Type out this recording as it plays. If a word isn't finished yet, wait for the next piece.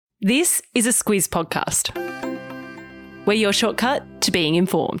This is a Squiz podcast. We're your shortcut to being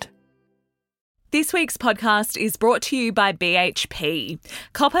informed. This week's podcast is brought to you by BHP.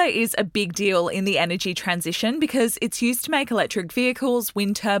 Copper is a big deal in the energy transition because it's used to make electric vehicles,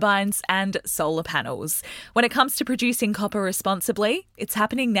 wind turbines and solar panels. When it comes to producing copper responsibly, it's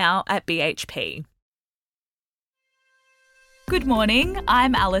happening now at BHP. Good morning,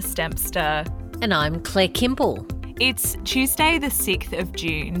 I'm Alice Dempster. And I'm Claire Kimball. It's Tuesday the 6th of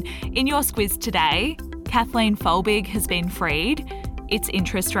June. In your Squiz today, Kathleen Folbigg has been freed, it's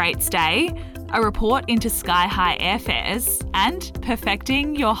Interest Rates Day, a report into sky-high airfares, and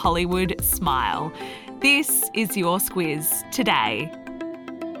perfecting your Hollywood smile. This is your Squiz today.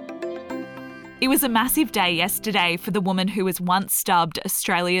 It was a massive day yesterday for the woman who was once dubbed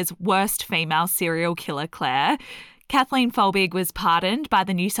Australia's worst female serial killer, Claire. Kathleen Folbigg was pardoned by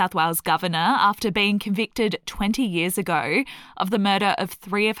the New South Wales Governor after being convicted 20 years ago of the murder of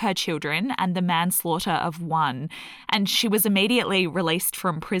 3 of her children and the manslaughter of 1. And she was immediately released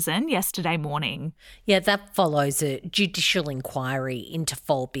from prison yesterday morning. Yeah, that follows a judicial inquiry into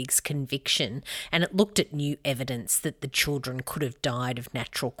Folbigg's conviction, and it looked at new evidence that the children could have died of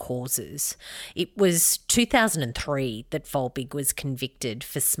natural causes. It was 2003 that Folbigg was convicted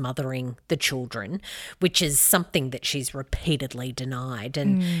for smothering the children, which is something that she's repeatedly denied,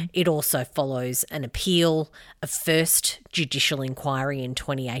 and it also follows an appeal, a first judicial inquiry in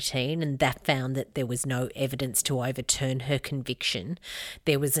 2018, and that found that there was no evidence to overturn her conviction.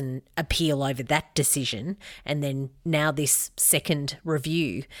 There was an appeal over that decision, and then now this second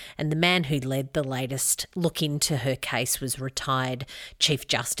review, and the man who led the latest look into her case was retired Chief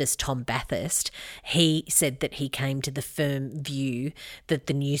Justice Tom Bathurst. He said that he came to the firm view that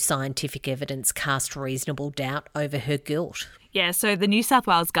the new scientific evidence cast reasonable doubt over her guilt. Yeah, so the New South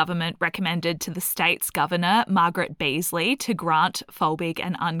Wales government recommended to the state's governor, Margaret Beasley, to grant Folbigg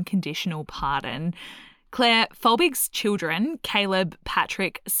an unconditional pardon. Claire, Folbigg's children, Caleb,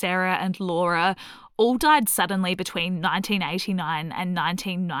 Patrick, Sarah and Laura, all died suddenly between 1989 and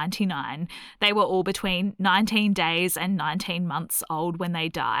 1999. They were all between 19 days and 19 months old when they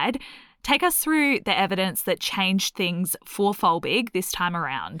died. Take us through the evidence that changed things for Folbigg this time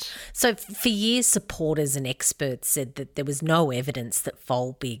around. So for years, supporters and experts said that there was no evidence that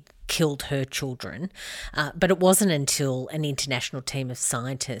Folbigg killed her children, but it wasn't until an international team of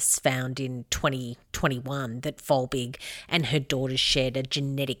scientists found in 2021 that Folbigg and her daughters shared a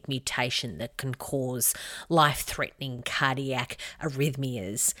genetic mutation that can cause life-threatening cardiac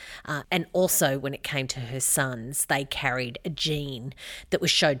arrhythmias. And also when it came to her sons, they carried a gene that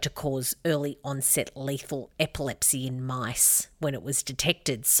was shown to cause early onset lethal epilepsy in mice when it was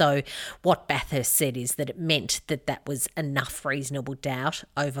detected. So what Bathurst said is that it meant that that was enough reasonable doubt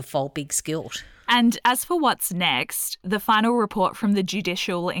over Folbigg's guilt. And as for what's next, the final report from the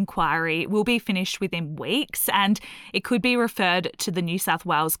judicial inquiry will be finished within weeks, and it could be referred to the New South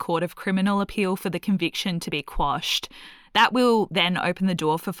Wales Court of Criminal Appeal for the conviction to be quashed. That will then open the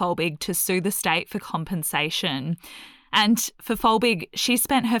door for Folbigg to sue the state for compensation. And for Folbigg, she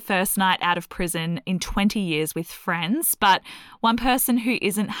spent her first night out of prison in 20 years with friends, but one person who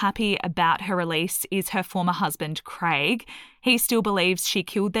isn't happy about her release is her former husband, Craig. He still believes she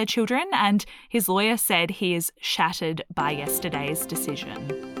killed their children, and his lawyer said he is shattered by yesterday's decision.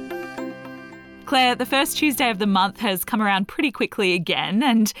 Claire, the first Tuesday of the month has come around pretty quickly again,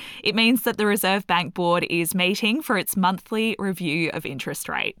 and it means that the Reserve Bank Board is meeting for its monthly review of interest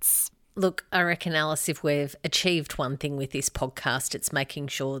rates. Look, I reckon, Alice, if we've achieved one thing with this podcast, it's making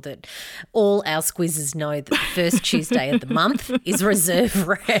sure that all our squizzes know that the first Tuesday of the month is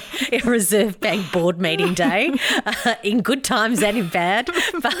Reserve Bank Board meeting day, in good times and in bad.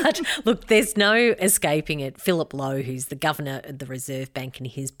 But look, there's no escaping it. Philip Lowe, who's the governor of the Reserve Bank, and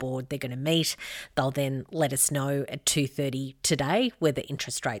his board, they're going to meet. They'll then let us know at 2:30 today whether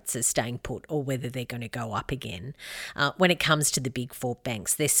interest rates are staying put or whether they're going to go up again. When it comes to the big 4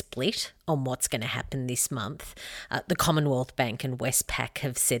 banks, they're split on what's going to happen this month. The Commonwealth Bank and Westpac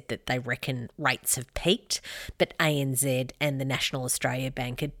have said that they reckon rates have peaked, but ANZ and the National Australia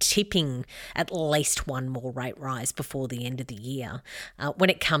Bank are tipping at least one more rate rise before the end of the year.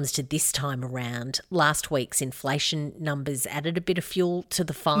 When it comes to this time around, last week's inflation numbers added a bit of fuel to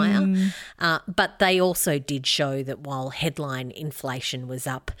the fire, but they also did show that while headline inflation was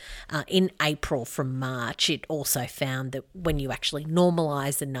up in April from March, it also found that when you actually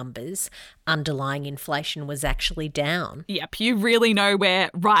normalise the numbers, underlying inflation was actually down. Yep, you really know we're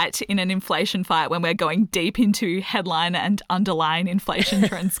right in an inflation fight when we're going deep into headline and underlying inflation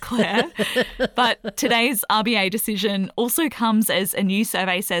trends, Claire. But today's RBA decision also comes as a new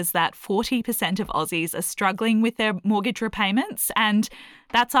survey says that 40% of Aussies are struggling with their mortgage repayments, and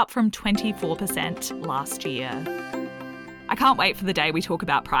that's up from 24% last year. I can't wait for the day we talk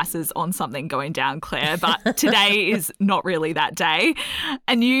about prices on something going down, Claire, but today is not really that day.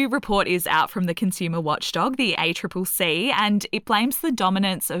 A new report is out from the consumer watchdog, the ACCC, and it blames the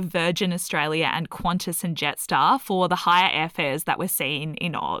dominance of Virgin Australia and Qantas and Jetstar for the higher airfares that we're seeing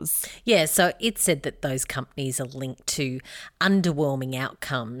in Oz. Yeah, so it said that those companies are linked to underwhelming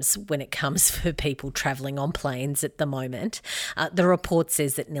outcomes when it comes for people travelling on planes at the moment. The report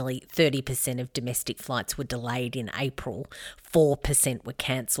says that nearly 30% of domestic flights were delayed in April. 4% were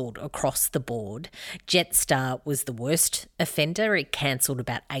cancelled across the board. Jetstar was the worst offender. It cancelled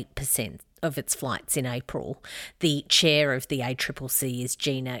about 8% of its flights in April. The chair of the ACCC is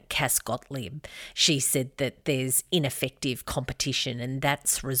Gina Cass-Gottlieb. She said that there's ineffective competition and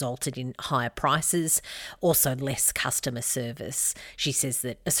that's resulted in higher prices, also less customer service. She says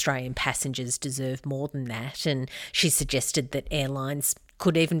that Australian passengers deserve more than that, and she suggested that airlines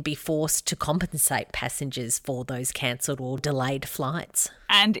could even be forced to compensate passengers for those cancelled or delayed flights.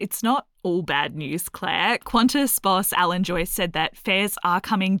 And it's not all bad news, Claire. Qantas boss Alan Joyce said that fares are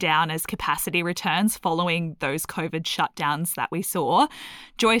coming down as capacity returns following those COVID shutdowns that we saw.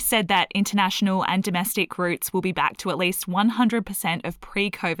 Joyce said that international and domestic routes will be back to at least 100% of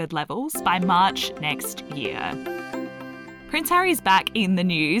pre-COVID levels by March next year. Prince Harry's back in the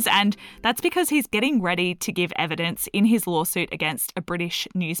news, and that's because he's getting ready to give evidence in his lawsuit against a British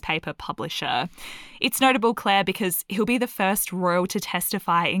newspaper publisher. It's notable, Claire, because he'll be the first royal to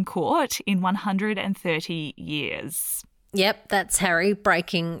testify in court in 130 years. Yep, that's Harry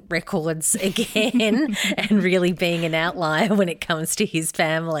breaking records again and really being an outlier when it comes to his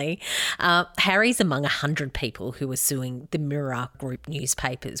family. Harry's among 100 people who are suing the Mirror Group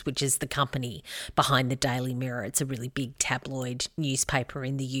newspapers, which is the company behind the Daily Mirror. It's a really big tabloid newspaper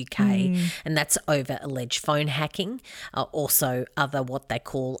in the UK, and that's over alleged phone hacking, also other what they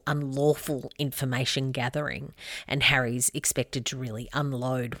call unlawful information gathering. And Harry's expected to really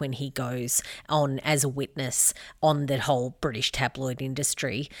unload when he goes on as a witness on the whole British tabloid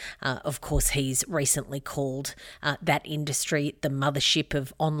industry. Of course, he's recently called that industry the mothership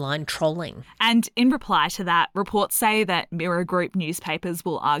of online trolling. And in reply to that, reports say that Mirror Group newspapers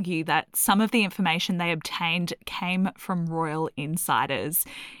will argue that some of the information they obtained came from royal insiders.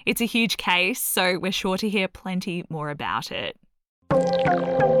 It's a huge case, so we're sure to hear plenty more about it.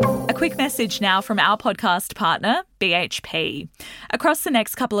 A quick message now from our podcast partner, BHP. Across the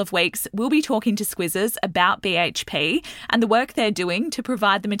next couple of weeks, we'll be talking to Squizzers about BHP and the work they're doing to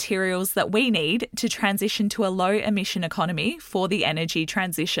provide the materials that we need to transition to a low-emission economy for the energy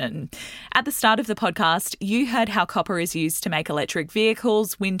transition. At the start of the podcast, you heard how copper is used to make electric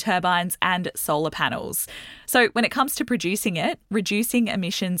vehicles, wind turbines and solar panels. So when it comes to producing it, reducing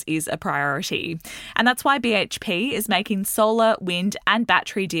emissions is a priority. And that's why BHP is making solar, wind and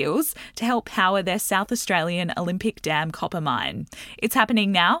battery deals to help power their South Australian Olympic Dam copper mine. It's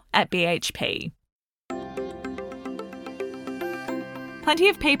happening now at BHP. Plenty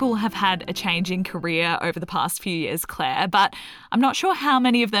of people have had a change in career over the past few years, Claire, but I'm not sure how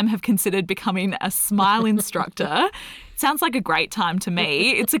many of them have considered becoming a smile instructor. Sounds like a great time to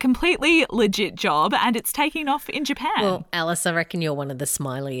me. It's a completely legit job and it's taking off in Japan. Well, Alice, I reckon you're one of the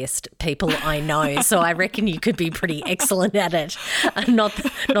smiliest people I know, so I reckon you could be pretty excellent at it. Not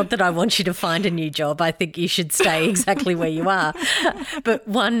that I want you to find a new job. I think you should stay exactly where you are. But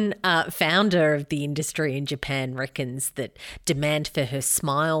one founder of the industry in Japan reckons that demand for her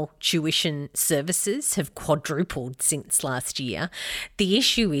Smile tuition services have quadrupled since last year. The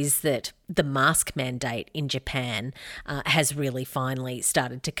issue is that the mask mandate in Japan has really finally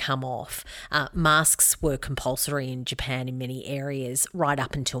started to come off. Masks were compulsory in Japan in many areas right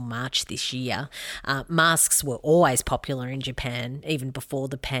up until March this year. Masks were always popular in Japan, even before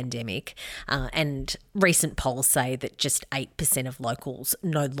the pandemic. And recent polls say that just 8% of locals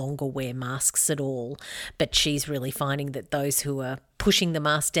no longer wear masks at all. But she's really finding that those who are pushing the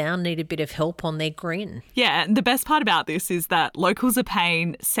mask down need a bit of help on their grin. Yeah, and the best part about this is that locals are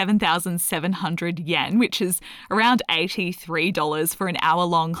paying 7,700 yen, which is around $83 for an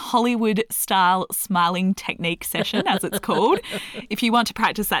hour-long Hollywood-style smiling technique session, as it's called. If you want to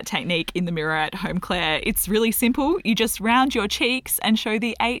practice that technique in the mirror at home, Claire, it's really simple. You just round your cheeks and show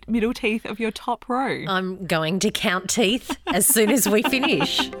the 8 middle teeth of your top row. I'm going to count teeth as soon as we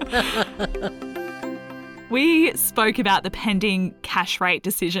finish. We spoke about the pending cash rate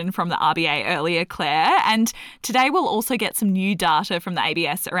decision from the RBA earlier, Claire, and today we'll also get some new data from the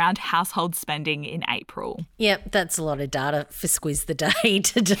ABS around household spending in April. Yep, that's a lot of data for Squiz the Day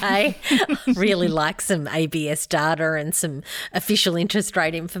today. Really like some ABS data and some official interest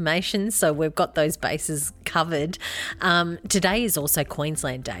rate information, so we've got those bases covered. Today is also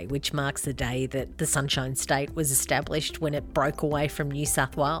Queensland Day, which marks the day that the Sunshine State was established when it broke away from New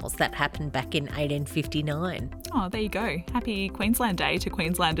South Wales. That happened back in 1859. Oh, there you go. Happy Queensland Day to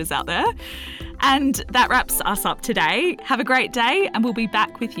Queenslanders out there. And that wraps us up today. Have a great day, and we'll be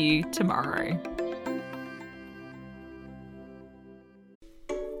back with you tomorrow.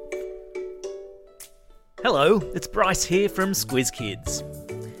 Hello, it's Bryce here from Squiz Kids.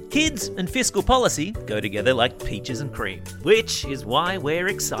 Kids and fiscal policy go together like peaches and cream, which is why we're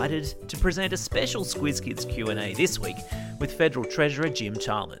excited to present a special Squiz Kids Q&A this week with Federal Treasurer Jim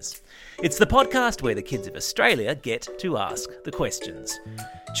Chalmers. It's the podcast where the kids of Australia get to ask the questions.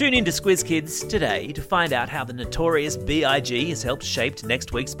 Tune in to Squiz Kids today to find out how the notorious BIG has helped shape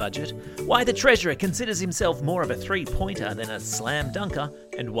next week's budget, why the Treasurer considers himself more of a three-pointer than a slam dunker,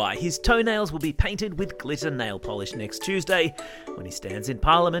 and why his toenails will be painted with glitter nail polish next Tuesday when he stands in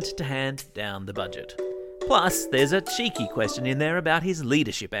Parliament to hand down the budget. Plus, there's a cheeky question in there about his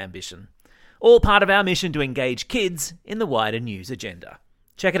leadership ambition. All part of our mission to engage kids in the wider news agenda.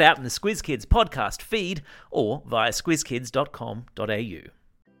 Check it out in the Squiz Kids podcast feed or via squizkids.com.au.